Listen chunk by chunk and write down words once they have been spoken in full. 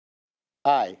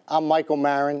Hi, I'm Michael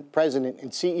Marin, President and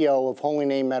CEO of Holy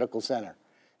Name Medical Center.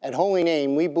 At Holy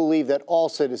Name, we believe that all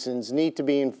citizens need to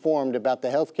be informed about the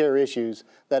healthcare issues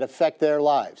that affect their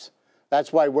lives.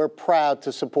 That's why we're proud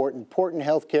to support important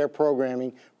healthcare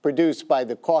programming produced by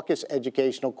the Caucus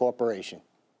Educational Corporation.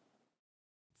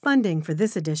 Funding for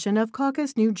this edition of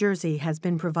Caucus, New Jersey has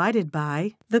been provided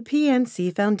by the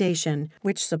PNC Foundation,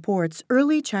 which supports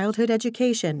early childhood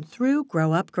education through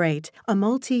Grow Up Great, a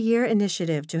multi-year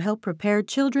initiative to help prepare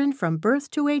children from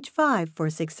birth to age 5 for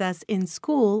success in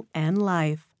school and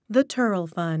life. The Turrell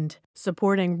Fund,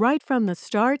 supporting Right from the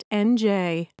Start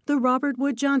NJ. The Robert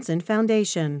Wood Johnson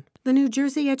Foundation. The New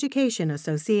Jersey Education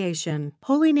Association.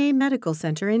 Holy Name Medical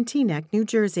Center in Teaneck, New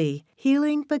Jersey.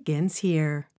 Healing begins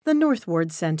here. The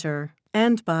Northward Center,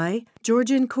 and by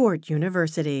Georgian Court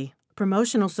University.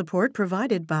 Promotional support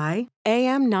provided by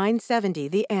AM 970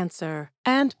 The Answer,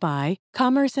 and by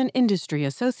Commerce and Industry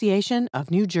Association of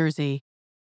New Jersey.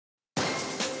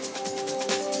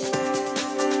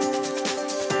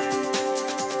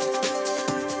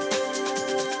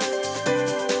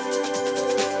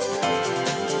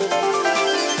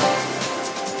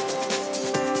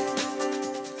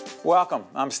 Welcome.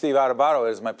 I'm Steve Adubato.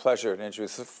 It is my pleasure to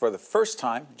introduce for the first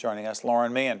time, joining us,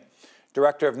 Lauren Meehan,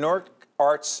 Director of Newark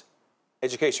Arts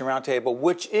Education Roundtable,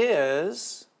 which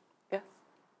is... Yes.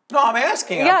 No, I'm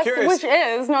asking. Yes, I'm curious. which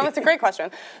is... No, that's a great question.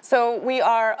 So we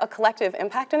are a collective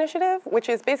impact initiative, which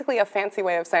is basically a fancy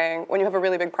way of saying when you have a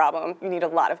really big problem, you need a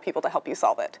lot of people to help you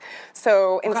solve it.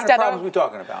 So what instead kind of problems are we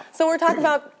talking about? So we're talking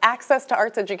about access to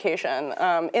arts education.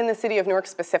 In the city of Newark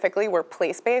specifically, we're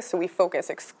place-based, so we focus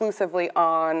exclusively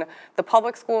on the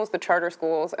public schools, the charter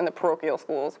schools, and the parochial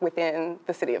schools within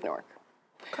the city of Newark.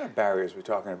 What kind of barriers are we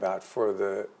talking about for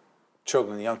the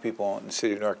children and young people in the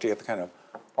city of Newark to get the kind of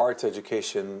arts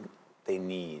education they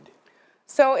need?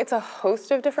 So it's a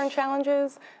host of different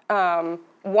challenges.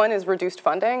 One is reduced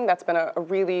funding. That's been a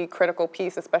really critical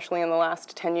piece, especially in the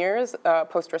last 10 years,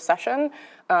 post-recession.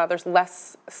 There's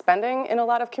less spending in a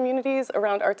lot of communities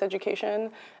around arts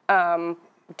education.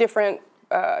 Different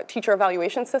teacher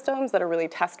evaluation systems that are really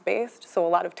test-based. So a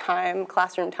lot of time,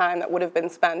 classroom time that would have been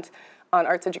spent on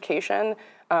arts education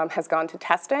has gone to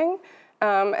testing.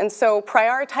 And so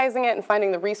prioritizing it and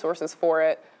finding the resources for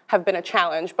it have been a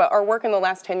challenge, but our work in the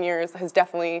last 10 years has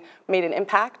definitely made an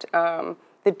impact.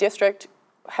 The district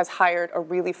has hired a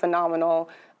really phenomenal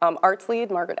arts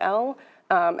lead, Margaret L.,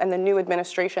 and the new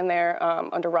administration there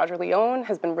under Roger Leone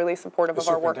has been really supportive of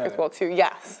our work as well too.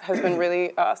 Yes, has been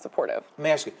really supportive. Let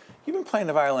me ask you, you've been playing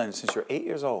the violin since you're 8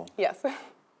 years old. Yes.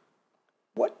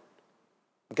 What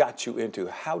got you into,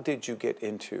 how did you get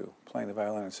into playing the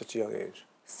violin at such a young age?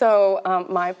 So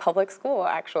my public school,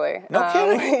 actually. No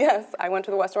kidding. Yes, I went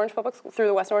to the West Orange through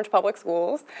the West Orange Public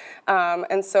Schools,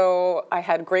 and so I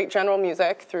had great general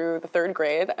music through the 3rd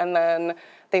grade, and then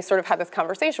they sort of had this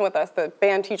conversation with us. The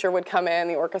band teacher would come in,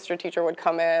 the orchestra teacher would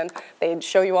come in, they'd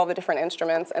show you all the different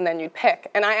instruments, and then you'd pick.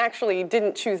 And I actually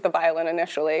didn't choose the violin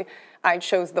initially. I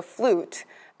chose the flute.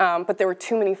 But there were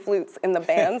too many flutes in the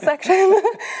band section,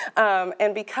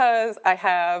 and because I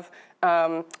have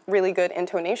really good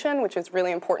intonation, which is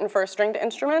really important for a stringed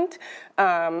instrument,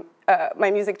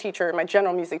 my music teacher, my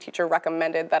general music teacher,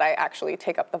 recommended that I actually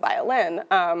take up the violin.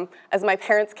 As my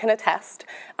parents can attest,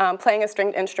 playing a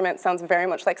stringed instrument sounds very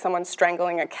much like someone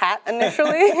strangling a cat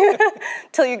initially,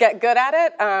 till you get good at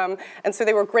it. And so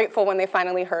they were grateful when they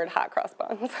finally heard Hot Cross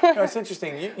Buns. No, it's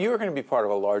interesting. You are going to be part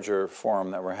of a larger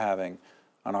forum that we're having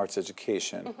on arts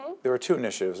education. Mm-hmm. There are 2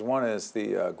 initiatives. One is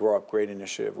the Grow Up Great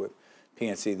initiative with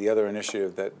PNC. The other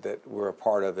initiative that we're a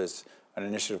part of is an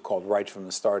initiative called Right from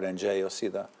the Start NJ. You'll see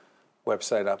the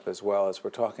website up as well as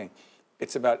we're talking.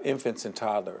 It's about infants and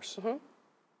toddlers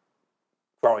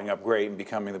growing up great and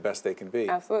becoming the best they can be.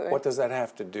 Absolutely. What does that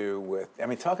have to do with, I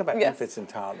mean, talk about infants and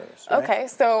toddlers, right? Okay,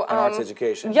 so... and arts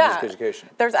education, yeah, music education.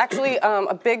 There's actually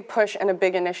a big push and a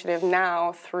big initiative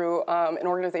now through an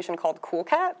organization called Cool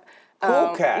Cat.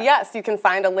 Cool Cat. Yes, you can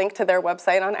find a link to their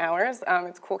website on ours.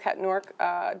 It's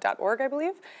coolcatnewark.org, I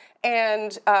believe.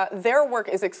 And their work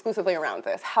is exclusively around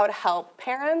this, how to help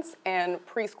parents and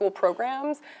preschool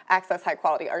programs access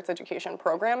high-quality arts education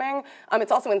programming.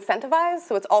 It's also incentivized,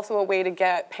 so it's also a way to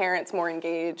get parents more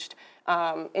engaged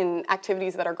in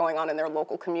activities that are going on in their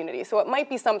local community. So it might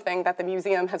be something that the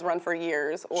museum has run for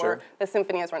years or the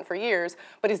symphony has run for years,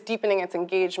 but is deepening its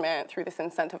engagement through this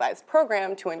incentivized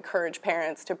program to encourage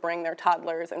parents to bring their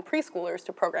toddlers and preschoolers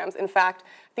to programs. In fact,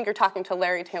 I think you're talking to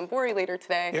Larry Tambouri later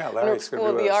today. Yeah, Larry's School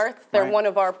of the Arts. They're one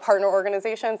of our partner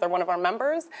organizations. They're one of our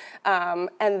members.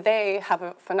 And they have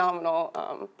a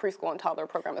phenomenal preschool and toddler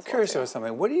program as well. Curious about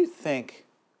something. What do you think,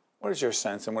 what is your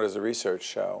sense and what does the research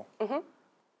show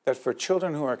that for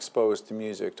children who are exposed to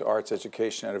music, to arts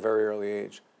education at a very early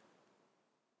age,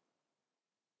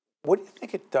 what do you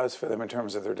think it does for them in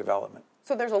terms of their development?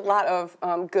 So there's a lot of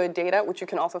good data, which you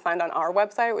can also find on our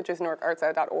website, which is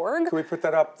newarkartsed.org. Can we put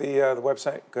that up, the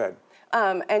website? Go ahead.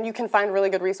 And you can find really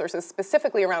good resources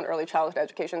specifically around early childhood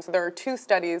education. So there are 2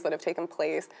 studies that have taken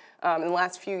place in the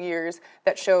last few years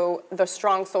that show the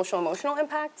strong social emotional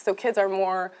impact. So kids are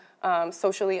more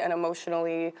socially and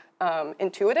emotionally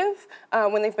intuitive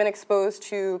when they've been exposed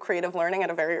to creative learning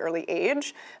at a very early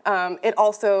age. It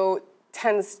also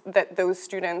tends that those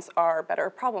students are better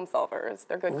problem solvers.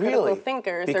 They're good critical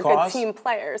thinkers. They're good team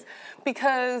players.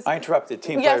 Because I interrupted.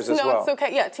 Team players as well. Yes, no, it's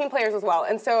okay. Yeah, team players as well.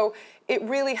 And so it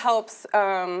really helps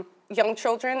young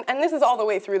children, and this is all the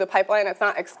way through the pipeline. It's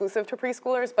not exclusive to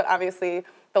preschoolers, but obviously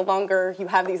the longer you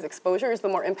have these exposures, the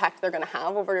more impact they're going to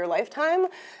have over your lifetime.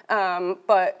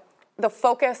 But the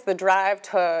focus, the drive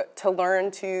to learn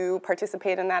to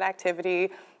participate in that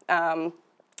activity,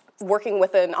 working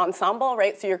with an ensemble,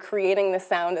 right? So you're creating the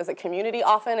sound as a community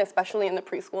often, especially in the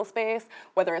preschool space,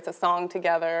 whether it's a song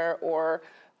together or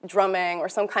drumming or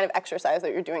some kind of exercise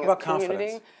that you're doing as a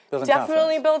community.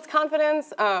 Definitely builds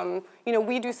confidence. You know,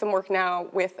 we do some work now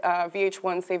with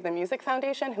VH1 Save the Music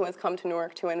Foundation, who has come to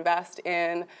Newark to invest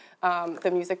in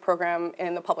the music program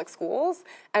in the public schools.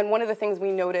 And one of the things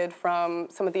we noted from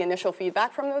some of the initial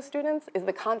feedback from those students is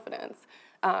the confidence.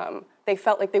 They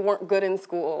felt like they weren't good in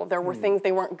school. There were things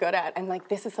they weren't good at. And like,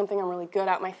 this is something I'm really good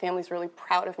at. My family's really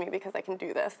proud of me because I can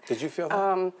do this. Did you feel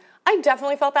that? I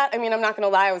definitely felt that. I mean, I'm not going to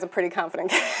lie. I was a pretty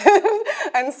confident kid.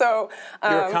 And so...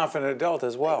 You're a confident adult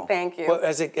as well. Thank you. But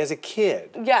as a kid...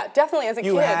 Yeah, definitely as a kid.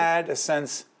 You had a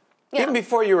sense... Yeah. Even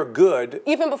before you were good...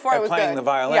 Even before I was playing good. the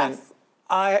violin...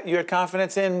 Yes. You had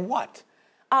confidence in what?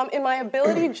 In my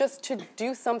ability just to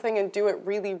do something and do it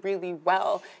really, really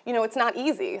well. You know, it's not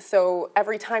easy. So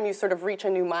every time you sort of reach a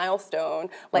new milestone,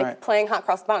 like playing Hot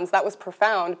Cross Buns, that was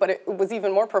profound, but it was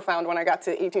even more profound when I got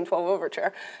to 1812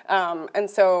 Overture. And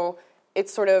so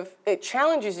it's sort of, it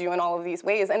challenges you in all of these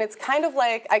ways. And it's kind of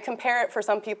like, I compare it for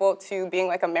some people to being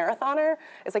like a marathoner.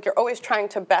 It's like you're always trying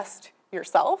to best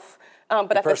yourself.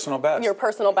 But your personal best. Your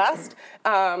personal best.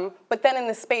 But then in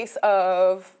the space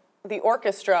of the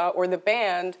orchestra or the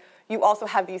band, you also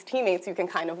have these teammates you can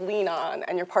kind of lean on,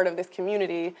 and you're part of this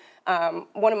community.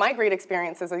 One of my great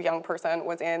experiences as a young person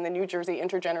was in the New Jersey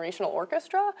Intergenerational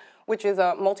Orchestra, which is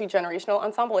a multi-generational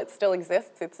ensemble. It still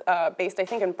exists. It's based, I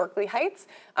think, in Berkeley Heights,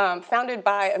 founded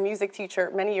by a music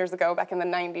teacher many years ago, back in the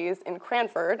 90s in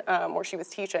Cranford, where she was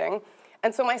teaching.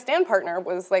 And so my stand partner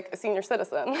was like a senior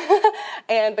citizen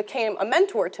and became a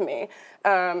mentor to me.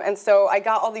 And so I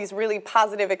got all these really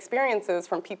positive experiences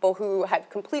from people who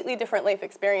had completely different life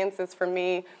experiences from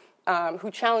me, who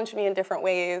challenged me in different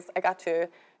ways. I got to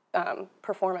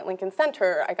perform at Lincoln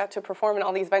Center. I got to perform in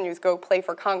all these venues, go play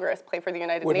for Congress, play for the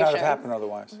United Nations. Would not have happened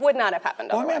otherwise. Would not have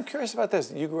happened otherwise. Well, I mean, I'm curious about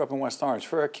this. You grew up in West Orange.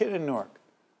 For a kid in Newark,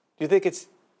 do you think it's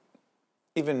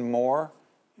even more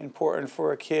important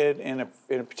for a kid in a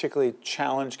particularly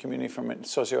challenged community from a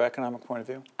socioeconomic point of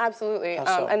view? Absolutely,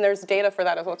 So? And there's data for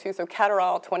that as well too. So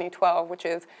Catterall 2012, which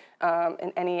is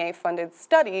an NEA-funded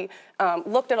study,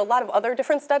 looked at a lot of other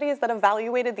different studies that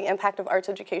evaluated the impact of arts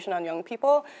education on young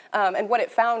people. And what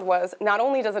it found was not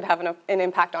only does it have an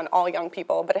impact on all young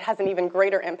people, but it has an even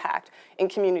greater impact in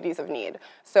communities of need.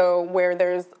 So where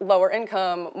there's lower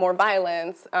income, more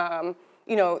violence,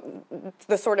 you know,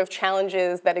 the sort of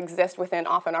challenges that exist within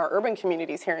often our urban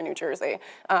communities here in New Jersey.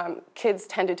 Kids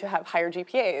tended to have higher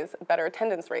GPAs, better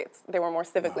attendance rates. They were more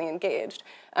civically engaged.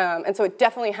 And so it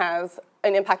definitely has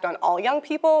an impact on all young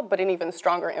people, but an even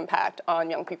stronger impact on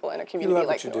young people in a community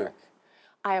like Newark. You love what you do.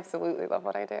 I absolutely love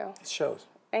what I do. It shows.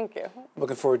 Thank you.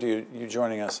 Looking forward to you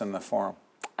joining us in the forum.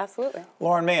 Absolutely.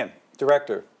 Lauren Meehan,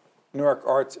 Director, Newark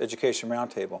Arts Education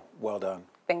Roundtable. Well done.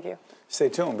 Thank you. Stay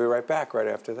tuned. We'll be right back right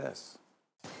after this.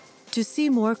 To see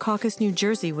more Caucus New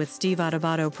Jersey with Steve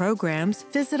Adubato programs,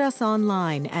 visit us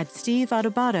online at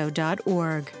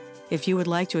steveadubato.org. If you would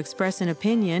like to express an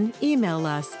opinion, email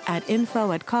us at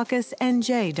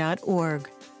info@caucusnj.org.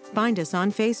 Find us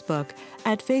on Facebook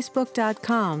at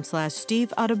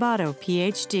facebook.com/Steve Adubato,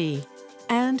 PhD.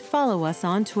 And follow us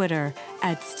on Twitter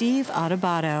at Steve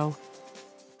Adubato.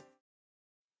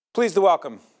 Pleased to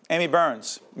welcome Amy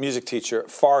Burns, music teacher,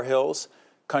 Far Hills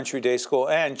Country Day School,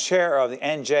 and chair of the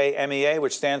NJMEA,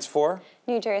 which stands for?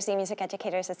 New Jersey Music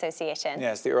Educators Association.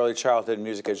 Yes, the Early Childhood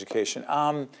Music Education.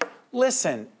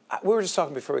 Listen, we were just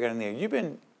talking before we got in there. You've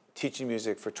been teaching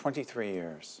music for 23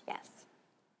 years. Yes.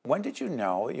 When did you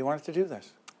know you wanted to do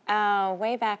this?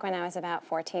 Way back when I was about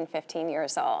 14, 15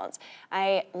 years old.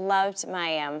 I loved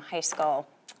my high school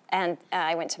And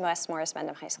I went to West Morris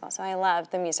Bendham High School, so I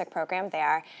loved the music program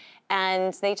there.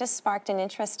 And they just sparked an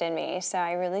interest in me, so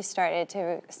I really started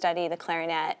to study the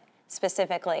clarinet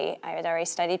specifically. I had already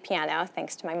studied piano,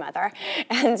 thanks to my mother,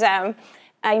 and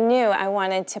I knew I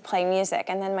wanted to play music.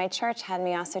 And then my church had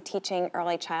me also teaching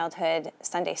early childhood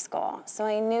Sunday school, so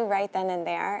I knew right then and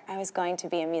there I was going to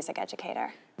be a music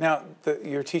educator. Now,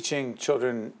 you're teaching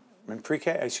children in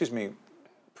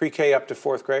pre-K up to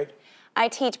 4th grade? I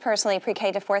teach personally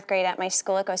pre-K to 4th grade at my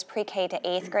school. It goes pre-K to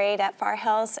 8th grade at Far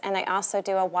Hills, and I also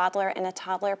do a waddler and a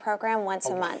toddler program once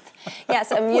a month. Yes,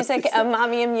 a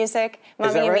mommy and music,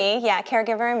 mommy and me, yeah,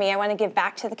 caregiver and me. I want to give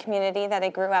back to the community that I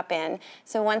grew up in.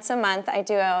 So once a month, I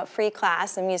do a free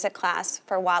class, a music class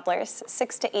for waddlers,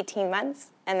 6 to 18 months,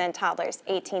 and then toddlers,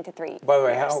 18 to 3 years. By the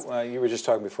way, you were just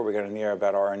talking before we got in the air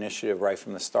about our initiative right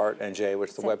from the start, NJ,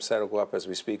 which the website will go up as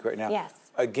we speak right now. Yes.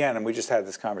 Again, and we just had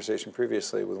this conversation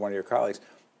previously with one of your colleagues,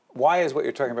 why is what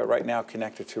you're talking about right now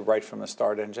connected to right from the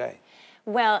start, NJ?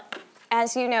 Well,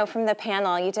 as you know from the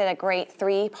panel, you did a great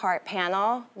 3-part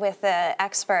panel with the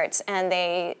experts, and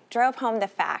they drove home the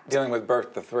fact. Dealing with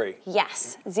birth to 3.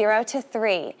 Yes, 0 to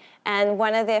 3. And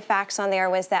one of the facts on there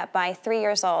was that by 3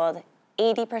 years old,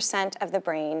 80% of the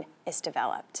brain is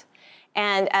developed.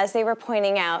 And as they were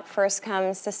pointing out, first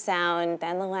comes the sound,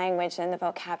 then the language, and the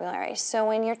vocabulary. So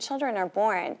when your children are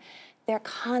born, they're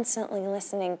constantly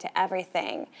listening to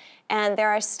everything. And there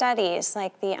are studies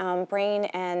like the Brain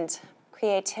and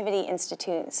Creativity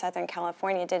Institute in Southern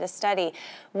California did a study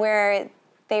where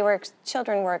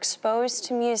children were exposed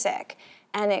to music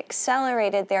and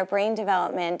accelerated their brain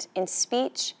development in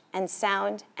speech and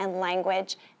sound and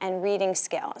language and reading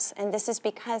skills. And this is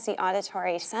because the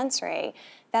auditory sensory,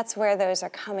 that's where those are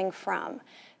coming from.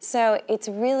 So it's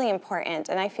really important,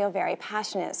 and I feel very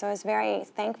passionate. So I was very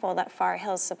thankful that Far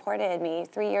Hills supported me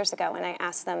 3 years ago when I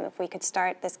asked them if we could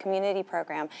start this community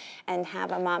program and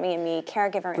have a mommy and me,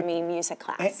 caregiver and me music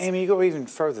class. Amy, you go even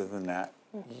further than that.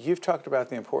 You've talked about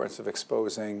the importance of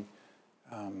exposing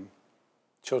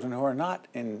children who are not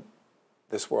in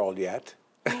this world yet.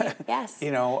 Right, yes.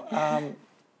 You know,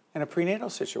 in a prenatal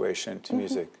situation to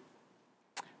music.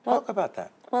 Talk about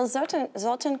that. Well, Zoltan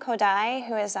Kodály,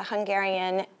 who is a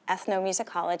Hungarian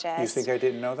ethnomusicologist. You think I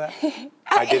didn't know that?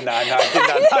 I did not. No,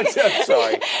 I did not. I'm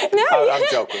sorry. No, I'm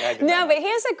joking. I did not. But he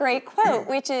has a great quote,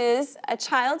 which is, a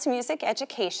child's music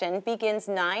education begins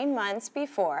 9 months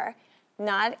before,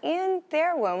 not in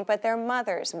their womb, but their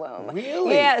mother's womb.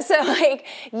 Really? Yeah, so like,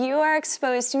 you are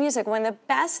exposed to music. One of the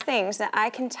best things that I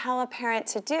can tell a parent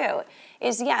to do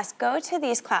is, yes, go to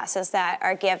these classes that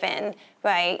are given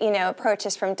by,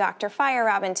 approaches from Dr. Fire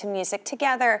Robin to Music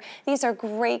Together. These are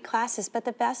great classes, but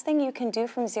the best thing you can do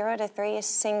from 0 to 3 is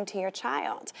sing to your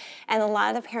child. And a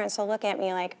lot of parents will look at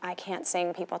me like, I can't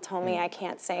sing, people told me I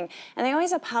can't sing. And I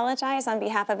always apologize on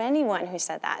behalf of anyone who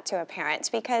said that to a parent,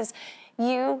 because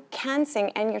you can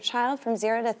sing, and your child from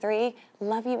 0 to 3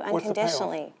 love you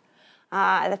unconditionally.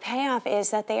 The payoff is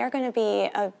that they are going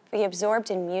to be absorbed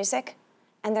in music,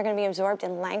 and they're going to be absorbed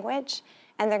in language,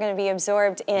 and they're going to be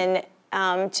absorbed in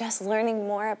just learning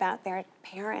more about their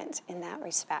parent in that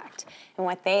respect, and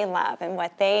what they love, and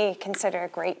what they consider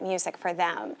great music for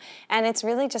them. And it's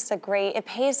really just it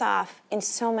pays off in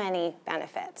so many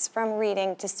benefits, from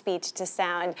reading to speech to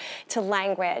sound to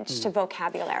language to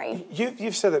vocabulary.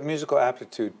 You've said that musical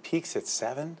aptitude peaks at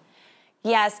 7?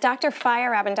 Yes, Dr.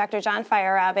 Fire Robin, Dr. John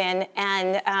Fire Robin,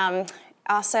 and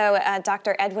also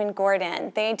Dr. Edwin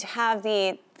Gordon. They have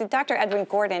Dr. Edwin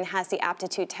Gordon has the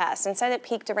aptitude test and said it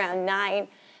peaked around 9.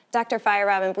 Dr. Fire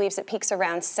Robin believes it peaks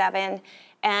around 7.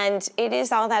 And it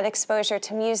is all that exposure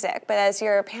to music. But as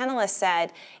your panelist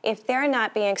said, if they're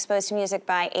not being exposed to music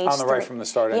by age 3. On the right from the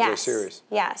start, NJ series.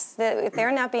 Yes, if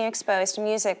they're not being exposed to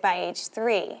music by age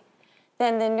 3,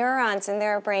 then the neurons in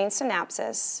their brain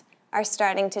synapses are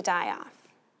starting to die off.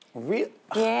 Really?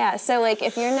 Yeah, so like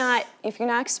if you're not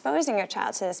exposing your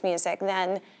child to this music,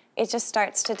 then it just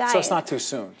starts to die. So it's not too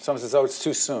soon. Someone says, oh, it's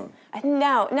too soon.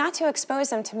 No, not to expose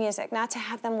them to music, not to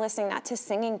have them listening, not to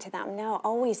singing to them. No,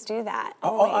 always do that.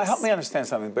 Always. Help me understand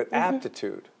something, but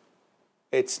aptitude,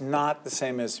 it's not the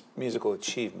same as musical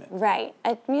achievement. Right.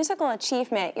 A musical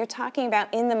achievement, you're talking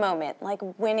about in the moment, like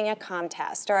winning a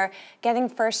contest or getting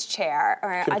first chair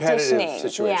or auditioning.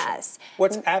 Situation. Yes.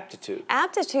 What's aptitude?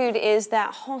 Aptitude is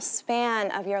that whole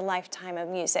span of your lifetime of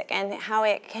music and how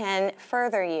it can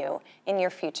further you in your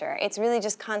future. It's really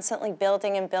just constantly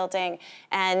building and building,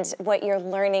 and what you're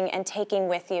learning and taking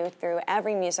with you through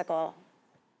every musical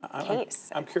case.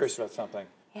 I'm curious about something.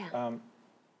 Yeah.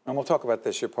 And we'll talk about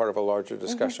this. You're part of a larger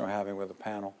discussion we're having with a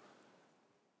panel.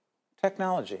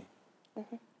 Technology.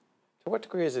 To what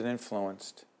degree has it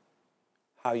influenced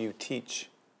how you teach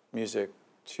music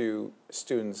to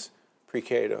students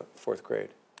pre-K to 4th grade?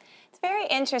 It's very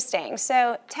interesting.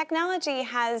 So technology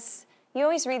has, you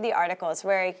always read the articles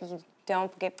where you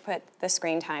don't put the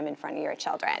screen time in front of your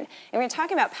children. And we're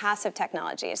talking about passive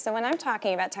technology. So when I'm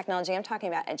talking about technology, I'm talking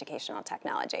about educational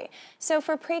technology. So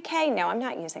for pre-K, no, I'm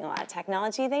not using a lot of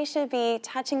technology. They should be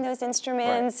touching those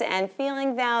instruments and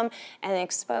feeling them and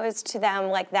exposed to them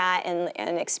like that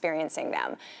and experiencing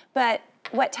them. But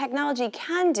what technology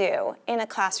can do in a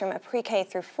classroom of pre-K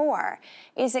through 4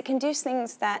 is it can do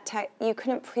things that you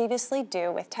couldn't previously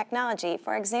do with technology.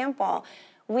 For example,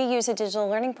 we use a digital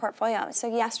learning portfolio. So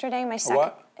yesterday,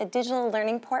 a digital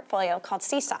learning portfolio called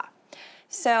Seesaw.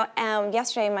 So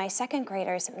yesterday, my 2nd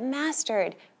graders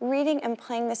mastered reading and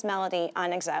playing this melody on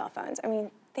xylophones. I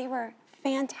mean, they were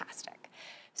fantastic.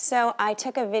 So I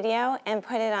took a video and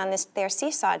put it on their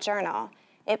Seesaw journal.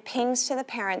 It pings to the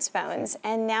parents' phones,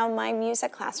 and now my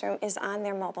music classroom is on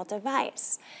their mobile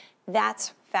device.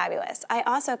 That's fabulous. I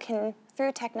also can,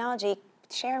 through technology,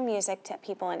 share music to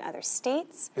people in other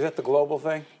states. Is that the global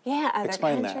thing? Yeah, other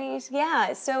Explain countries. That.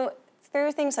 Yeah, so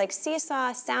through things like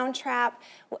Seesaw, Soundtrap,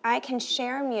 I can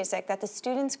share music that the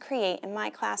students create in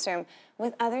my classroom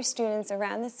with other students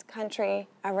around this country,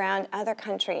 around other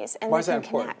countries, and Why they is that can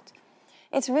important? connect.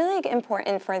 It's really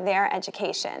important for their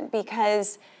education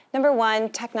because number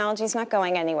 1, technology is not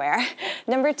going anywhere.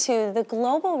 Number 2, the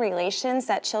global relations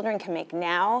that children can make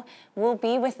now will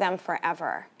be with them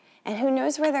forever. And who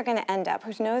knows where they're going to end up,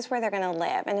 who knows where they're going to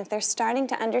live. And if they're starting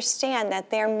to understand that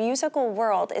their musical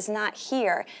world is not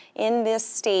here in this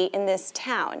state, in this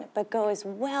town, but goes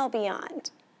well beyond.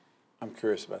 I'm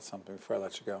curious about something before I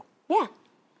let you go. Yeah.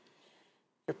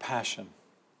 Your passion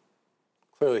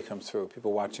clearly comes through.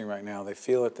 People watching right now, they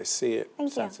feel it, they see it,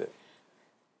 sense it.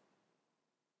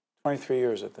 23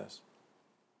 years at this.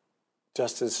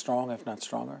 Just as strong, if not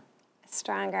stronger?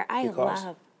 Stronger. I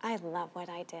love what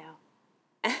I do.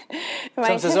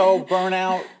 Someone says, oh,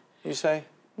 burnout, you say?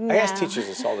 No. I ask teachers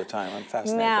this all the time. I'm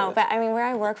fascinated by No, this. but I mean, where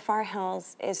I work, Far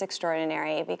Hills is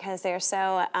extraordinary because they're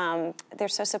so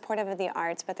supportive of the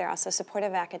arts, but they're also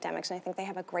supportive of academics, and I think they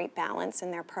have a great balance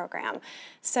in their program.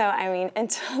 So, I mean,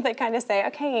 until they kind of say,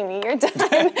 okay, Amy, you're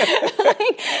done.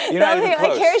 You're not even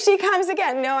close. Here she comes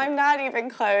again. No, I'm not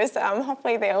even close.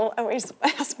 Hopefully they'll always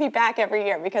ask me back every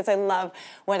year because I love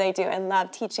what I do. I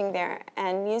love teaching there,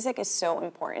 and music is so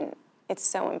important. It's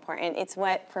so important. It's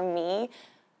what, for me,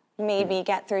 made me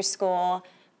get through school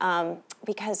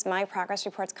because my progress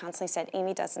reports constantly said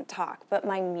Amy doesn't talk, but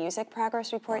my music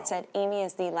progress report said Amy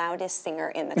is the loudest singer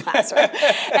in the classroom.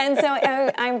 And so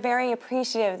I'm very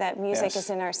appreciative that music is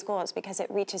in our schools because it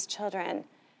reaches children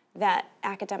that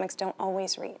academics don't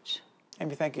always reach.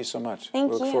 Amy, thank you so much.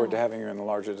 Thank we look you. forward to having you in the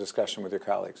larger discussion with your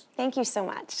colleagues. Thank you so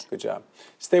much. Good job.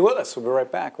 Stay with us. We'll be right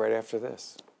back right after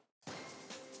this.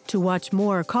 To watch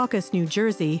more Caucus New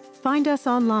Jersey, find us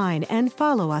online and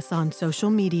follow us on social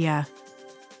media.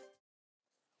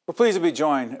 We're pleased to be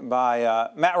joined by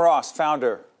Matt Ross,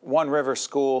 founder, One River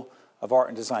School of Art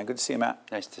and Design. Good to see you, Matt.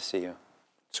 Nice to see you.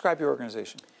 Describe your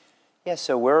organization. Yeah,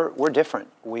 so we're different.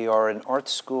 We are an art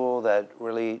school that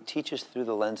really teaches through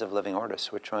the lens of living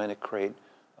artists. We're trying to create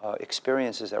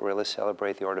experiences that really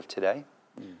celebrate the art of today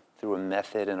through a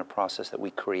method and a process that we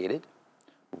created,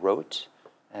 wrote,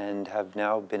 and have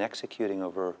now been executing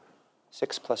over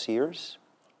 6+ years.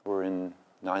 We're in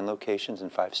 9 locations in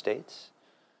 5 states.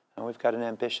 And we've got an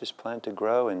ambitious plan to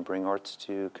grow and bring arts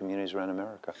to communities around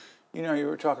America. You know, you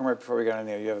were talking right before we got in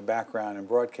there, you have a background in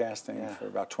broadcasting for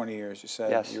about 20 years. You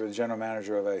said you were the general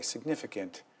manager of a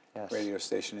significant radio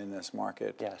station in this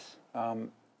market. Yes.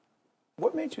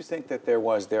 What made you think that there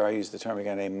was, dare I use the term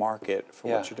again, a market for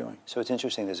what you're doing? So it's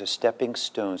interesting, there's a stepping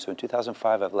stone. So in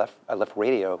 2005, I left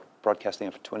radio, broadcasting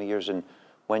for 20 years, and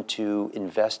went to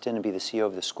invest in and be the CEO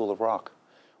of the School of Rock,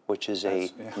 which is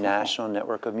a national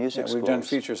network of music schools. We've done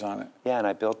features on it. Yeah, and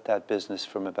I built that business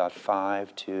from about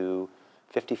 5 to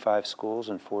 55 schools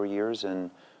in 4 years,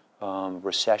 and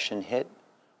recession hit.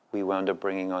 We wound up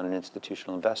bringing on an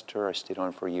institutional investor. I stayed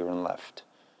on for a year and left.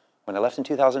 When I left in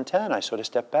 2010, I sort of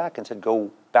stepped back and said, go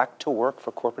back to work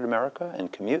for corporate America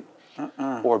and commute,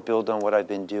 or build on what I've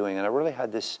been doing. And I really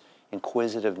had this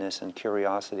inquisitiveness and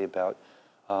curiosity about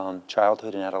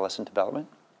childhood and adolescent development.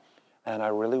 And I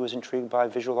really was intrigued by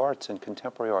visual arts and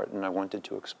contemporary art, and I wanted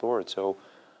to explore it. So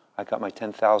I got my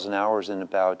 10,000 hours in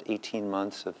about 18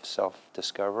 months of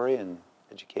self-discovery and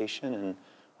education, and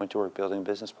went to work building a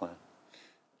business plan.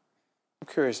 I'm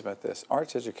curious about this.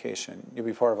 Arts education, you'll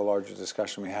be part of a larger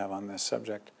discussion we have on this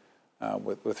subject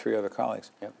with 3 other colleagues.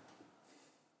 Yep.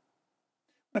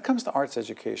 When it comes to arts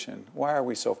education, why are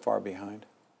we so far behind?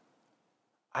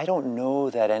 I don't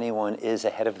know that anyone is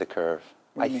ahead of the curve.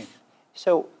 What do you mean?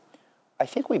 So I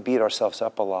think we beat ourselves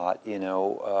up a lot, you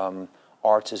know.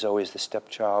 Arts is always the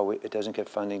stepchild. It doesn't get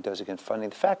funding, doesn't get funding.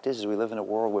 The fact is we live in a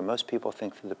world where most people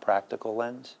think through the practical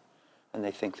lens, and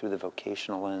they think through the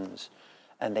vocational lens,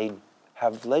 and they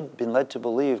have been led to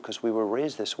believe, because we were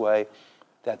raised this way,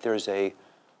 that there's a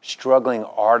struggling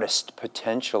artist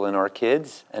potential in our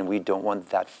kids, and we don't want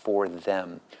that for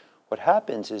them. What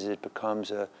happens is it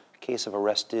becomes a case of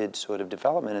arrested sort of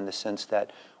development, in the sense that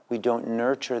we don't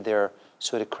nurture their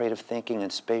sort of creative thinking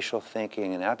and spatial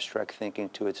thinking and abstract thinking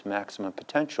to its maximum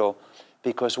potential,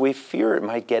 because we fear it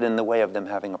might get in the way of them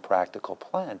having a practical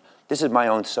plan. This is my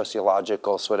own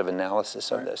sociological sort of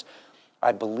analysis of this.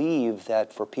 I believe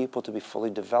that for people to be fully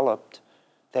developed,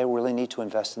 they really need to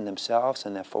invest in themselves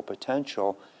and their full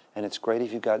potential. And it's great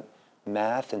if you've got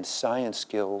math and science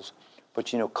skills,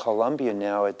 but you know, Columbia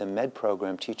now at the med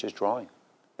program teaches drawing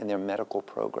in their medical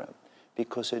program,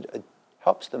 because it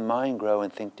helps the mind grow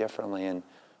and think differently, and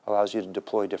allows you to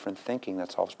deploy different thinking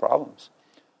that solves problems.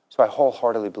 So I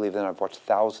wholeheartedly believe that. I've watched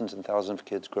thousands and thousands of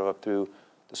kids grow up through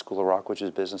the School of Rock, which is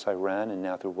a business I ran, and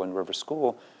now through One River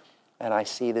School. And I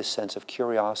see this sense of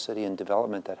curiosity and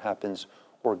development that happens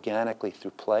organically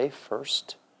through play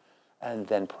first, and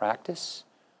then practice,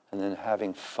 and then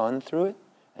having fun through it,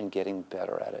 and getting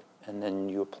better at it. And then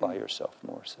you apply yourself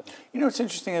more. So, you know, what's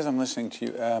interesting as I'm listening to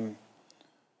you,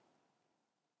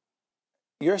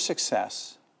 your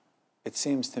success, it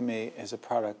seems to me, is a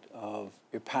product of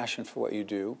your passion for what you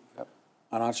do, yep.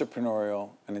 An entrepreneurial,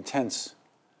 an intense,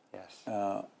 yes.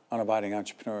 Unabiding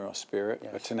entrepreneurial spirit,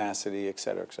 Yes. a tenacity, et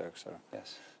cetera, et cetera, et cetera.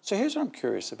 Yes. So here's what I'm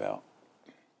curious about.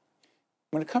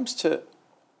 When it comes to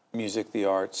music, the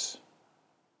arts,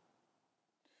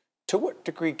 to what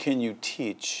degree can you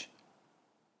teach,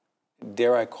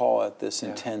 dare I call it, this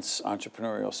intense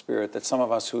entrepreneurial spirit that some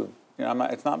of us who, you know,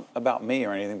 it's not about me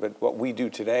or anything, but what we do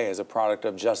today is a product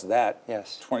of just that.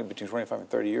 Yes. Between 25 and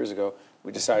 30 years ago,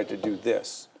 we decided to do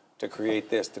this, to create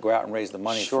this, to go out and raise the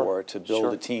money for it, to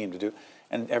build a team, to do.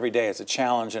 And every day it's a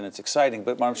challenge and it's exciting.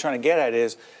 But what I'm trying to get at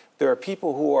is there are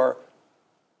people who are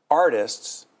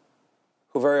artists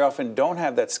who very often don't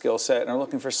have that skill set and are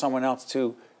looking for someone else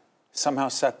to somehow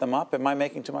set them up. Am I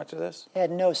making too much of this? Yeah,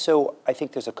 no. So I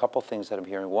think there's a couple things that I'm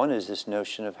hearing. One is this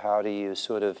notion of how do you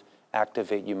sort of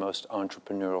activate your most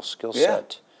entrepreneurial skill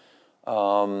set.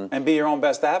 And be your own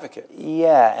best advocate.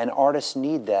 Yeah, and artists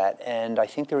need that. And I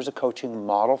think there's a coaching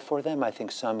model for them. I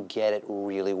think some get it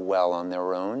really well on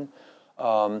their own.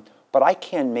 But I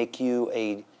can't make you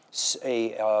a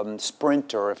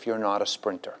sprinter if you're not a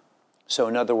sprinter. So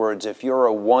in other words, if you're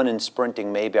a 1 in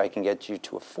sprinting, maybe I can get you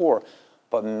to a 4.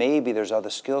 But maybe there's other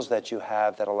skills that you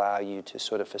have that allow you to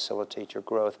sort of facilitate your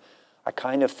growth. I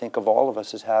kind of think of all of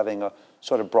us as having a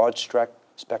sort of broad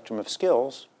spectrum of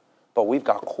skills, but we've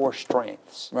got core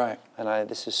strengths. Right. And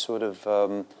this is sort of,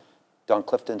 Don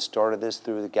Clifton started this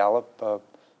through the Gallup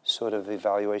sort of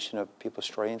evaluation of people's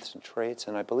strengths and traits,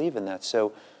 and I believe in that.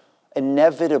 So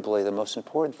inevitably, the most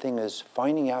important thing is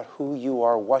finding out who you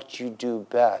are, what you do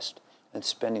best, and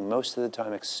spending most of the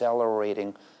time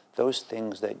accelerating those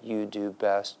things that you do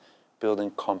best,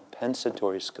 building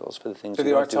compensatory skills for the things you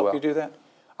don't do well. Do the arts help you do that?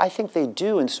 I think they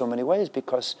do in so many ways,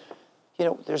 because, you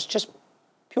know, there's just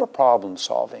pure problem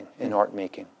solving in art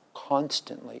making,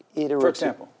 constantly. Iterative, for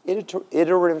example?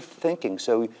 Iterative thinking.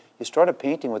 So you start a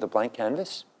painting with a blank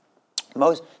canvas.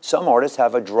 Some artists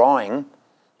have a drawing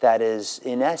that is,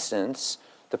 in essence,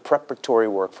 the preparatory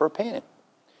work for a painting.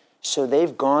 So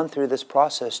they've gone through this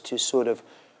process to sort of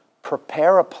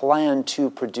prepare a plan to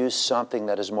produce something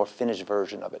that is a more finished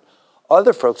version of it.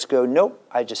 Other folks go, nope,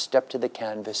 I just step to the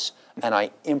canvas and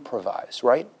I improvise,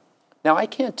 right? Now, I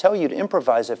can't tell you to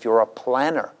improvise if you're a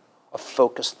planner, a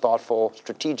focused, thoughtful,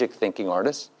 strategic thinking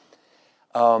artist.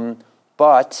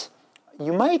 But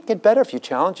you might get better if you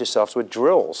challenge yourselves with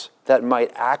drills that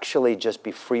might actually just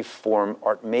be free-form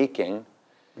art making.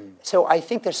 So I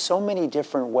think there's so many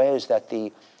different ways that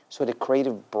the sort of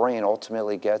creative brain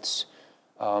ultimately gets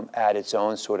at its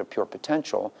own sort of pure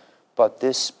potential. But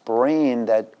this brain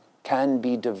that can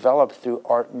be developed through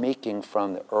art making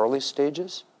from the early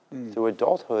stages through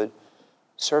adulthood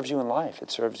serves you in life. It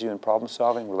serves you in problem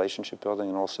solving, relationship building,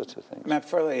 and all sorts of things. Matt,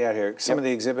 before I let you out here, some of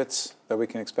the exhibits that we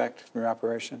can expect from your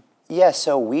operation? Yeah,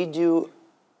 so we do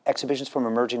exhibitions from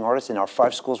emerging artists in our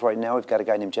 5 schools right now. We've got a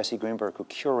guy named Jesse Greenberg who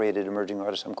curated emerging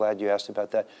artists. I'm glad you asked about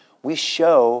that. We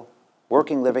show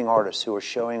working, living artists who are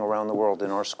showing around the world in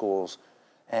our schools.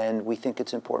 And we think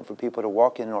it's important for people to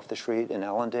walk in off the street in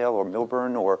Allendale or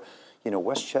Milburn or, you know,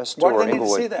 Westchester or Inglewood. Why do they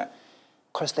need to see that?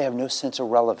 Because they have no sense of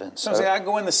relevance. So I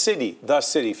go in the city,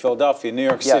 Philadelphia, New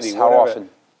York Yes, City. how whatever. often?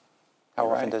 How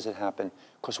often does it happen?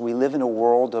 Because we live in a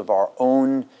world of our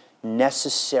own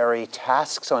necessary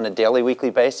tasks on a daily, weekly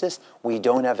basis. We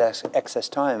don't have excess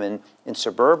time. And in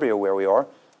suburbia where we are,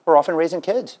 we're often raising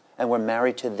kids, and we're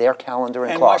married to their calendar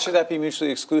and clock. And why should that be mutually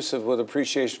exclusive with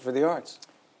appreciation for the arts?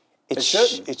 It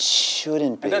shouldn't. It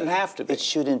shouldn't be. It doesn't have to be. It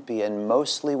shouldn't be. And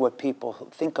mostly what people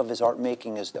think of as art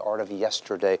making is the art of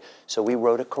yesterday. So we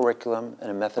wrote a curriculum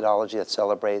and a methodology that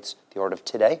celebrates the art of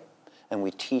today, and we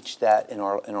teach that in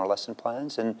our lesson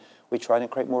plans, and we try to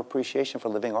create more appreciation for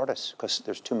living artists, because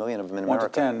there's 2 million of them in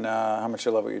America. 1 to 10, how much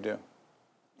you love what you do?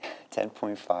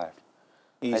 10.5.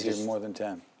 Easier, more than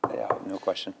 10. Yeah, no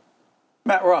question.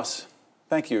 Matt Ross,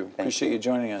 thank you. Appreciate you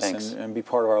joining us and be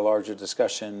part of our larger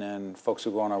discussion. And folks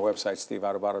who go on our website,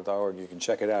 steveadubato.org, you can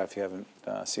check it out if you haven't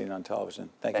seen it on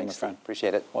television. Thank you, my friend.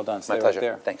 Appreciate it. Well done. Stay My pleasure. right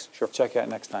there. Thanks. Sure. Check out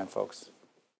next time, folks.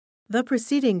 The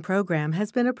preceding program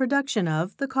has been a production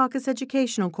of the Caucus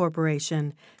Educational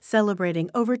Corporation,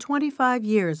 celebrating over 25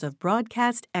 years of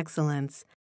broadcast excellence.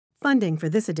 Funding for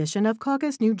this edition of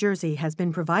Caucus, New Jersey has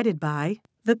been provided by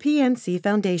the PNC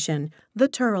Foundation, the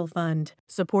Turrell Fund,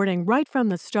 supporting Right from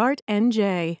the Start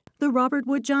NJ, the Robert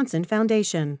Wood Johnson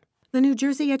Foundation, the New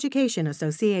Jersey Education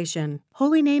Association,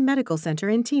 Holy Name Medical Center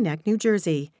in Teaneck, New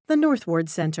Jersey, the Northward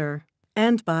Center,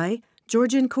 and by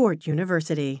Georgian Court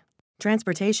University.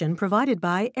 Transportation provided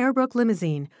by Airbrook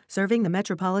Limousine, serving the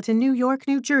metropolitan New York,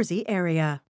 New Jersey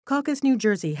area. Caucus, New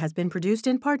Jersey has been produced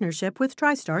in partnership with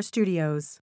TriStar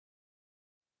Studios.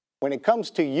 When it comes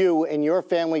to you and your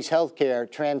family's health care,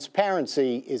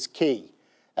 transparency is key.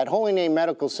 At Holy Name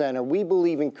Medical Center, we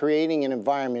believe in creating an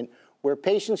environment where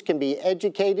patients can be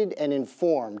educated and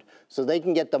informed so they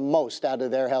can get the most out of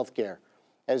their health care.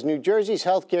 As New Jersey's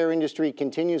healthcare industry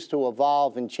continues to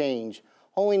evolve and change,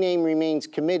 Holy Name remains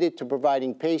committed to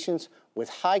providing patients with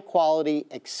high-quality,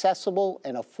 accessible,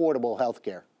 and affordable health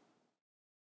care.